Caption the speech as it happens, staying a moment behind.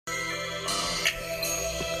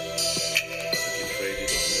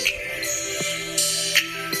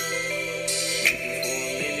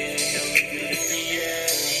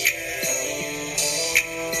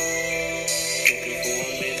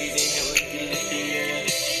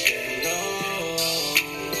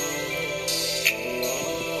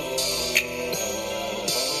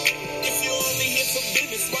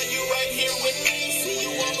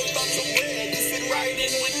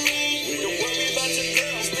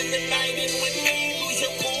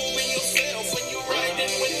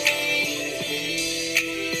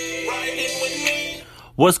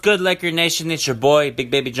What's good, Laker Nation? It's your boy,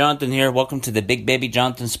 Big Baby Jonathan here. Welcome to the Big Baby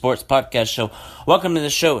Jonathan Sports Podcast Show. Welcome to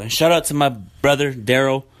the show, and shout out to my brother,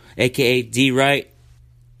 Daryl, a.k.a. D. Wright,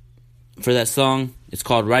 for that song. It's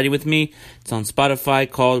called Riding With Me. It's on Spotify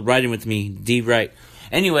called Riding With Me, D. Wright.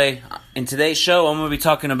 Anyway, in today's show, I'm going to be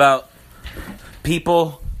talking about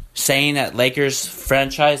people saying that Lakers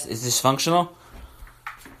franchise is dysfunctional.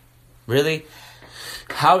 Really?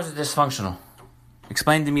 How is it dysfunctional?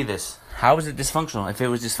 Explain to me this. How is it dysfunctional? If it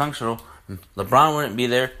was dysfunctional, LeBron wouldn't be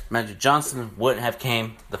there. Magic Johnson wouldn't have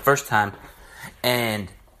came the first time. And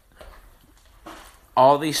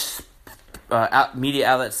all these media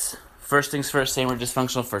outlets, first things first, saying we're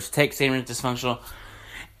dysfunctional. First take, saying we're dysfunctional.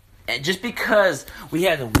 And just because we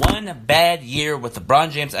had one bad year with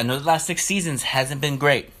LeBron James, I know the last 6 seasons hasn't been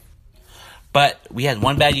great. But we had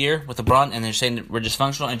one bad year with LeBron, and they're saying that we're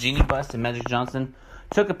dysfunctional. And Jeanie Buss and Magic Johnson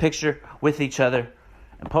took a picture with each other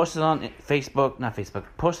and posted on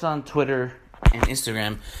posted on Twitter and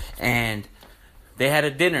Instagram, and they had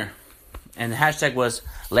a dinner, and the hashtag was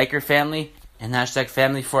Laker Family and hashtag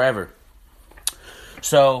Family Forever.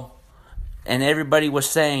 So, and everybody was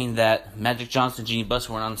saying that Magic Johnson and Jeanie Buss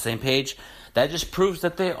weren't on the same page. That just proves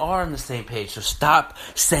that they are on the same page. So stop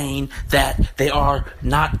saying that they are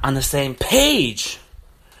not on the same page.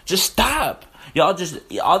 Just stop. All these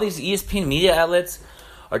ESPN media outlets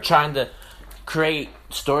are trying to create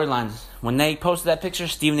storylines. When they posted that picture,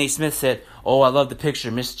 Stephen A. Smith said, "Oh, I love the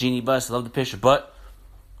picture, Miss Jeanie Buss, I love the picture," but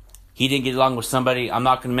he didn't get along with somebody. I'm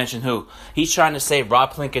not going to mention who. He's trying to say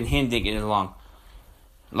Rob Pelinka and him didn't get along.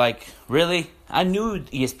 Like, really? I knew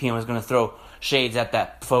ESPN was going to throw shades at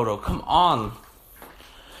that photo. Come on.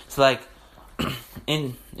 It's like,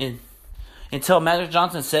 until Magic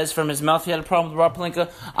Johnson says from his mouth he had a problem with Rob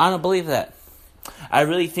Pelinka, I don't believe that. I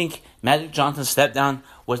really think Magic Johnson's step down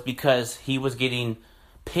was because he was getting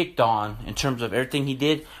picked on in terms of everything he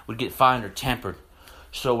did would get fined or tampered.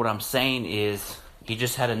 So what I'm saying is he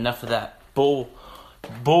just had enough of that bull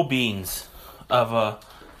beans of a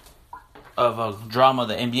drama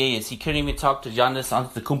the NBA is. He couldn't even talk to Giannis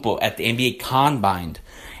Antetokounmpo at the NBA Combine.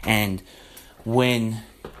 And when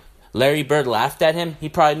Larry Bird laughed at him, he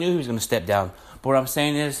probably knew he was going to step down. But what I'm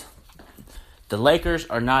saying is the Lakers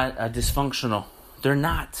are not dysfunctional. They're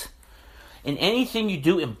not. In anything you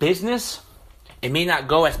do in business, it may not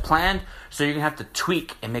go as planned, so you're going to have to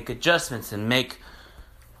tweak and make adjustments and make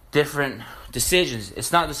different decisions.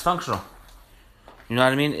 It's not dysfunctional. You know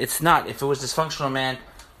what I mean? It's not. If it was dysfunctional, man,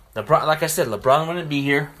 LeBron, like I said, LeBron wouldn't be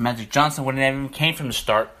here. Magic Johnson wouldn't have even came from the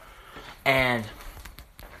start. And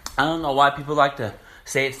I don't know why people like to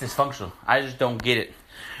say it's dysfunctional. I just don't get it.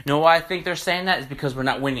 You know why I think they're saying that? Is because we're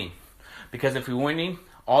not winning. Because if we were winning,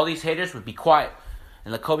 all these haters would be quiet.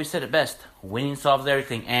 And like Kobe said it best, winning solves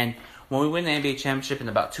everything. And when we win the NBA championship in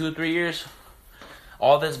about 2 or 3 years,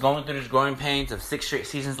 all this going through these growing pains of 6 straight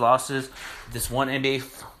seasons losses, this one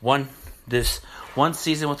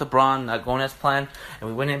season with LeBron not going as planned, and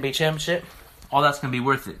we win the NBA championship, all that's going to be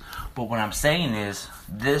worth it. But what I'm saying is,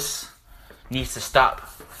 this needs to stop.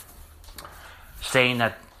 Saying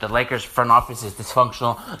that the Lakers front office is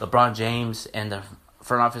dysfunctional, LeBron James and the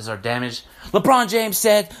front office are damaged. LeBron James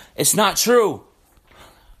said it's not true.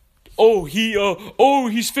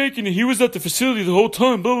 He's faking it. He was at the facility the whole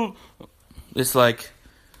time. Blah, blah. It's like,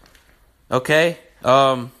 okay.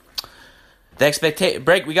 We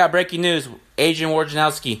got breaking news. Adrian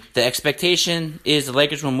Wojnarowski. The expectation is the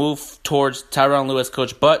Lakers will move towards Tyronn Lue as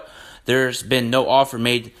coach, but there's been no offer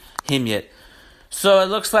made him yet. So it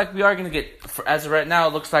looks like we are going to get, as of right now,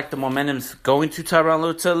 it looks like the momentum's going to Tyronn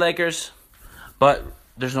Lue to the Lakers, but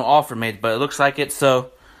there's no offer made. But it looks like it,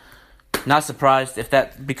 so not surprised if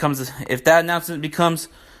that announcement becomes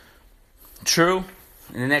true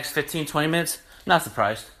in the next 15-20 minutes. Not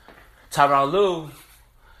surprised. Tyronn Lue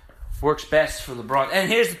works best for LeBron. And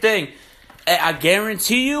here's the thing. I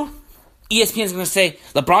guarantee you, ESPN is going to say,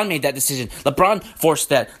 LeBron made that decision. LeBron forced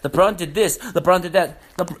that. LeBron did this. LeBron did that.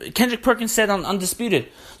 Kendrick Perkins said on Undisputed,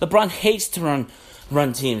 LeBron hates to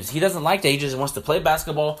run teams. He doesn't like that. He just wants to play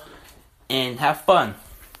basketball and have fun.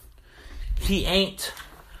 He ain't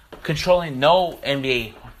controlling no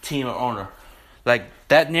NBA team or owner. Like,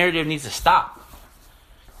 that narrative needs to stop.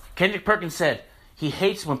 Kendrick Perkins said he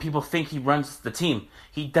hates when people think he runs the team.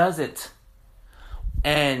 He doesn't.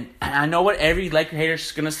 And I know what every Laker hater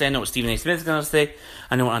is going to say. I know what Stephen A. Smith is going to say.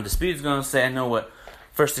 I know what Undisputed is going to say. I know what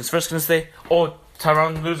First Things First is going to say. Oh,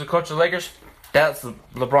 Tyronn Lue's the coach of the Lakers? That's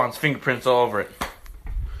LeBron's fingerprints all over it.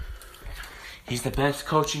 He's the best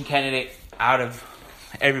coaching candidate out of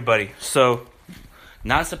everybody. So,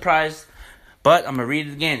 not surprised. But I'm going to read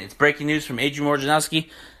it again. It's breaking news from Adrian Wojnarowski.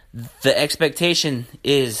 The expectation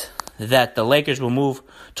is that the Lakers will move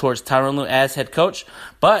towards Tyronn Lue as head coach,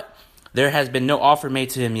 but there has been no offer made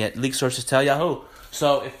to him yet. League sources tell Yahoo.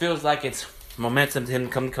 So it feels like it's momentum to him to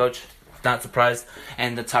become coach. Not surprised.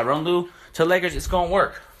 And the Tyronn Lue to Lakers, it's going to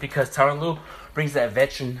work because Tyronn Lue brings that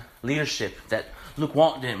veteran leadership that Luke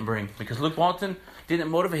Walton didn't bring, because Luke Walton didn't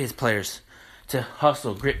motivate his players to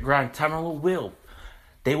hustle, grit, grind. Tyronn Lue will.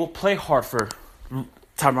 They will play hard for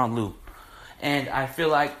Tyronn Lue. And I feel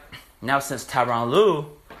like now since Tyronn Lue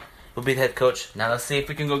will be the head coach, now let's see if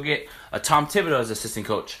we can go get a Tom Thibodeau as assistant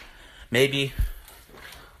coach. Maybe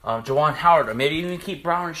Juwan Howard, or maybe even keep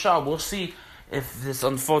Brown and Shaw. We'll see if this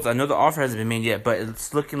unfolds. I know the offer hasn't been made yet, but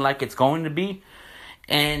it's looking like it's going to be.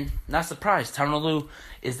 And not surprised, Tyronn Lue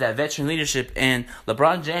is that veteran leadership, and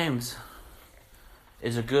LeBron James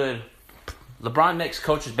is a good. LeBron makes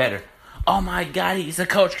coaches better. Oh my God, he's a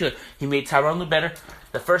coach. Good. He made Tyronn Lue better.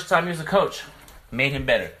 The first time he was a coach, made him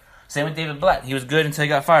better. Same with David Blatt. He was good until he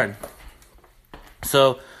got fired.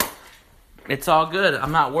 So it's all good.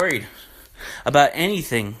 I'm not worried about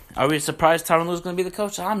anything. Are we surprised Tyronn Lue is going to be the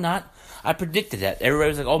coach? I'm not. I predicted that. Everybody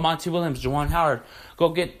was like, oh, Monty Williams, Juwan Howard, go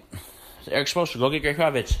get Eric Spoelstra, go get Greg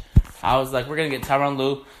Popovich. I was like, we're going to get Tyronn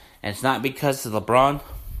Lue, and it's not because of LeBron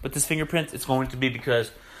with his fingerprints. It's going to be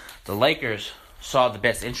because the Lakers saw the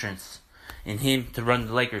best entrance in him to run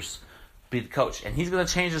the Lakers, be the coach. And he's going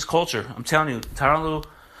to change his culture. I'm telling you, Tyronn Lue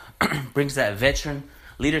brings that veteran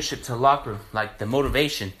leadership to the locker room, like the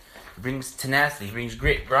motivation. He brings tenacity, he brings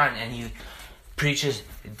grit, grind, and he preaches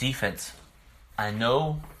defense. I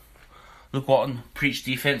know Luke Walton preached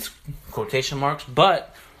defense, quotation marks,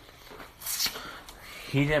 but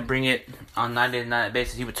he didn't bring it on 90-to-90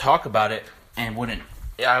 basis. He would talk about it and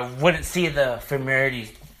I wouldn't see the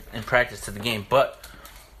familiarity in practice to the game. But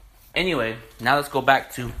anyway, now let's go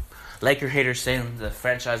back to Laker haters saying the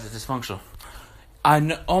franchise is dysfunctional. I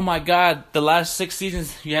know, oh my God, the last 6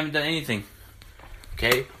 seasons you haven't done anything.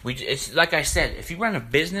 Okay, it's like I said, if you run a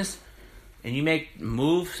business and you make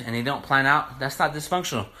moves and they don't plan out, that's not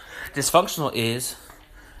dysfunctional. Dysfunctional is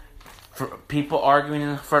for people arguing in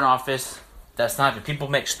the front office. That's not good. People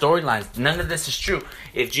make storylines. None of this is true.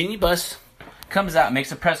 If Jeanie Buss comes out and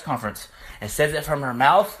makes a press conference and says it from her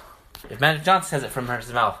mouth, if Magic Johnson says it from her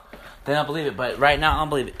mouth, then I'll believe it. But right now, I don't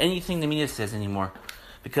believe anything the media says anymore,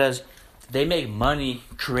 because they make money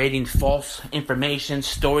creating false information,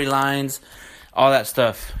 storylines, all that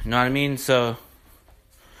stuff. You know what I mean? So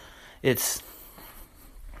it's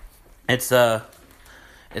gonna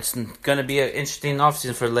be an interesting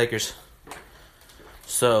offseason for the Lakers.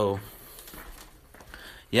 So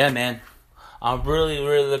yeah, man, I'm really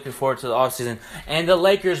looking forward to the offseason, and the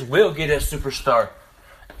Lakers will get a superstar.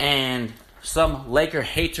 And some Laker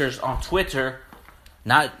haters on Twitter,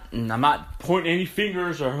 I'm not pointing any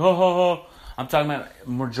fingers or I'm talking about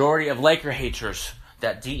majority of Laker haters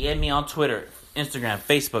that DM me on Twitter, Instagram,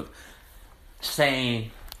 Facebook,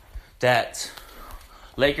 saying that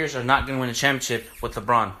Lakers are not going to win a championship with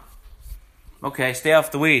LeBron. Okay, stay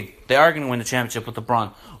off the weed. They are going to win the championship with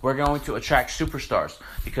LeBron. We're going to attract superstars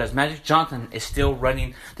because Magic Johnson is still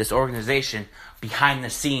running this organization behind the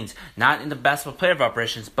scenes. Not in the basketball player of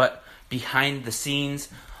operations, but behind the scenes,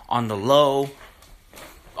 on the low.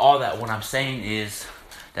 All that. What I'm saying is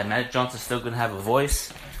that Magic Johnson's still going to have a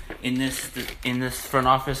voice in this front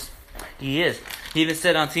office. He is. He even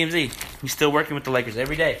said on TMZ, he's still working with the Lakers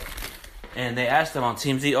every day. And they asked him on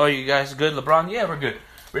TMZ, oh, you guys good? LeBron? Yeah, we're good.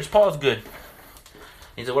 Rich Paul's good.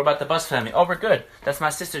 He said, what about the Buss family? Oh, we're good. That's my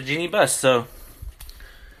sister, Jeanie Buss. So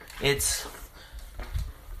it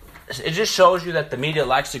just shows you that the media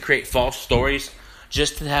likes to create false stories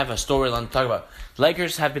just to have a storyline to talk about.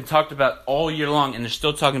 Lakers have been talked about all year long, and they're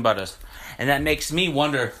still talking about us. And that makes me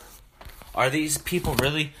wonder, are these people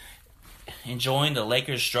really enjoying the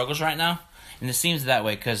Lakers' struggles right now? And it seems that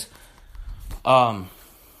way because, and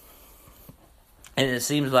it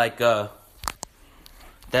seems like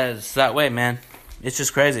that's that way, man. It's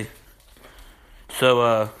just crazy.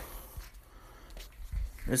 So,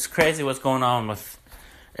 it's crazy what's going on with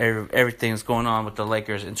everything that's going on with the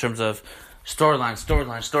Lakers in terms of storylines.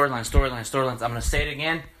 I'm going to say it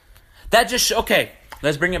again. Okay,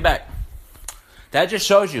 let's bring it back. That just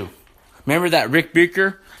shows you. Remember that Rick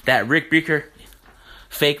Beaker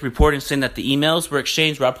fake reporting saying that the emails were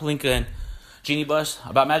exchanged, Rob Pelinka and Jeanie Buss,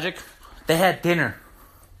 about Magic? They had dinner.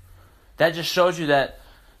 That just shows you that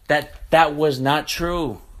was not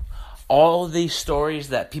true. All these stories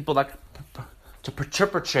that people like to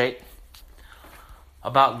perpetrate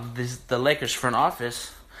about the Lakers front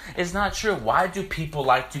office is not true. Why do people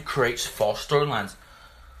like to create false storylines?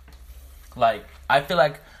 Like, I feel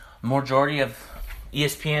like majority of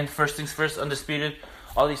ESPN, First Things First, Undisputed,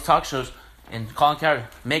 all these talk shows, and Colin Cowherd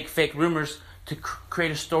make fake rumors to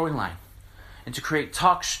create a storyline and to create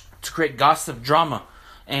to create gossip drama.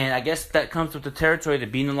 And I guess that comes with the territory to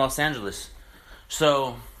being in Los Angeles.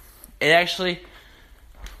 So, anything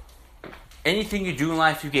you do in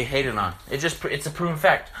life, you get hated on. It's a proven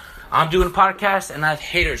fact. I'm doing a podcast, and I have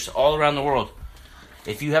haters all around the world.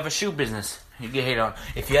 If you have a shoe business, you get hated on.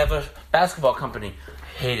 If you have a basketball company,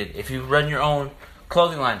 hated. If you run your own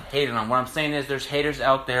clothing line, hated on. What I'm saying is there's haters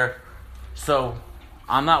out there. So,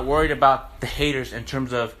 I'm not worried about the haters in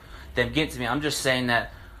terms of them getting to me. I'm just saying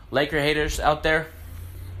that Laker haters out there,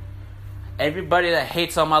 everybody that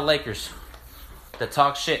hates on my Lakers, that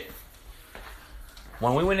talk shit,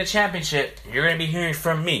 when we win a championship, you're going to be hearing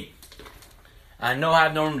from me. I know I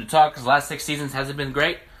have no room to talk because the last 6 seasons hasn't been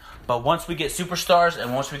great. But once we get superstars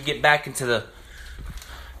and once we get back into the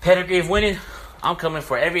pedigree of winning, I'm coming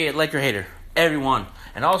for every Laker hater. Everyone.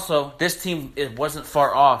 And also, this team, it wasn't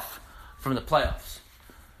far off from the playoffs.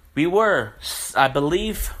 We were, I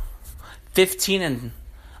believe, 15-11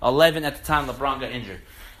 at the time LeBron got injured.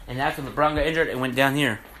 And after LeBron got injured, it went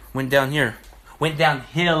downhill.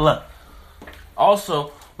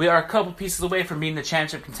 Also, we are a couple pieces away from being the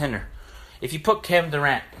championship contender. If you put Kevin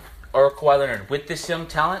Durant or Kawhi Leonard with this young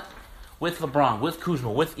talent, with LeBron, with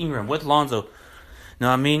Kuzma, with Ingram, with Lonzo, you know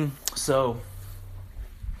what I mean? So,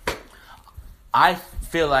 I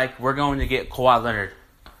feel like we're going to get Kawhi Leonard.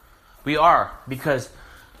 We are, because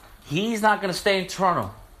he's not going to stay in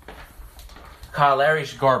Toronto. Kyle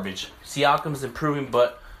Lowry's garbage. Siakam's improving,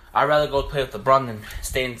 but I'd rather go play with LeBron than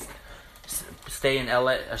stay in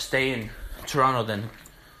LA or stay in Toronto than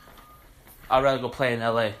I'd rather go play in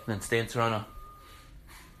LA than stay in Toronto.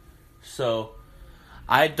 So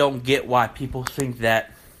I don't get why people think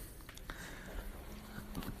that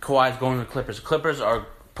Kawhi's going to the Clippers. The Clippers are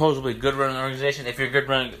supposedly a good running organization. If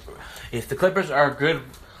the Clippers are a good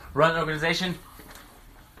run organization,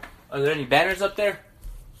 are there any banners up there?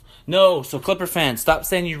 No. So Clipper fans, stop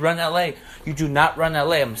saying you run LA. You do not run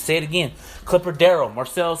LA. I'm gonna say it again. Clipper Daryl,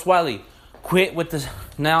 Marcellus Wiley, quit with the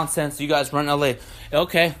nonsense. You guys run LA.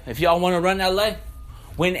 Okay, if y'all want to run LA,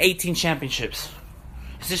 win 18 championships.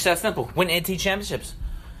 It's just that simple. Win 18 championships.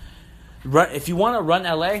 If you want to run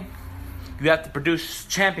LA, you have to produce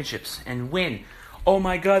championships and win. Oh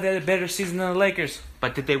my God, they had a better season than the Lakers.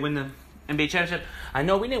 But did they win the NBA championship? I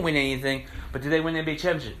know we didn't win anything, but did they win the NBA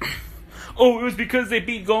championship? Oh, it was because they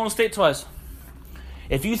beat Golden State twice.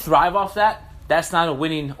 If you thrive off that, that's not a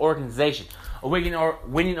winning organization. A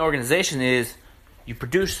winning organization is you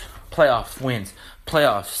produce playoff wins,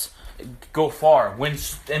 playoffs, go far, win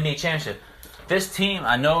NBA championship. This team,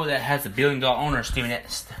 I know that has a $1 billion owner,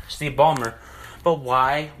 Steve Ballmer, but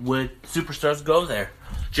why would superstars go there?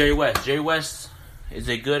 Jerry West is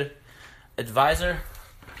a good advisor,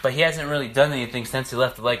 but he hasn't really done anything since he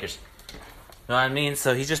left the Lakers. You know what I mean?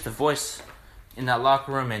 So he's just a voice in that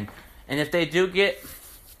locker room. And if they do get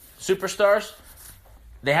superstars,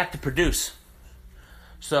 they have to produce.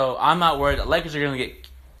 So I'm not worried. The Lakers are going to get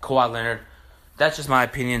Kawhi Leonard. That's just my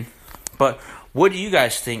opinion. But what do you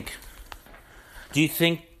guys think? Do you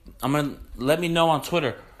think, let me know on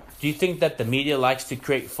Twitter. Do you think that the media likes to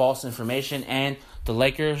create false information and the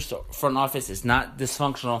Lakers front office is not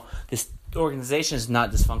dysfunctional? This organization is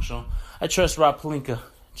not dysfunctional. I trust Rob Pelinka,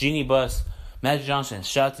 Jeannie Buss, Magic Johnson.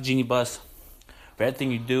 Shout out to Jeannie Buss for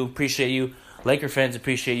everything you do. Appreciate you. Laker fans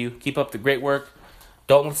appreciate you. Keep up the great work.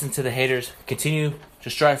 Don't listen to the haters. Continue to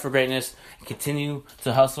strive for greatness. Continue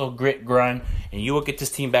to hustle, grit, grind, and you will get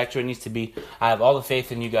this team back to where it needs to be. I have all the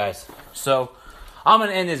faith in you guys. So I'm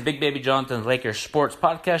going to end this Big Baby Jonathan Lakers Sports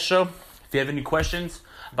Podcast show. If you have any questions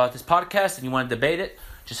about this podcast and you want to debate it,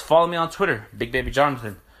 just follow me on Twitter, Big Baby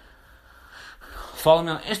Jonathan. Follow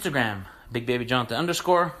me on Instagram, Big Baby Jonathan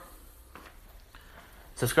 _.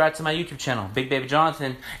 Subscribe to my YouTube channel, Big Baby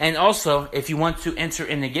Jonathan. And also, if you want to enter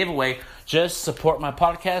in the giveaway, just support my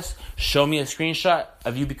podcast. Show me a screenshot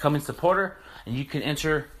of you becoming a supporter, and you can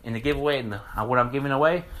enter in the giveaway. And what I'm giving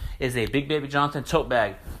away is a Big Baby Jonathan tote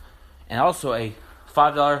bag, and also a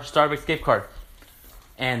 $5 Starbucks gift card.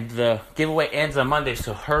 And the giveaway ends on Monday,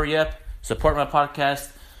 so hurry up, support my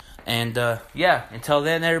podcast. And until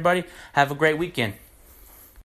then, everybody, have a great weekend.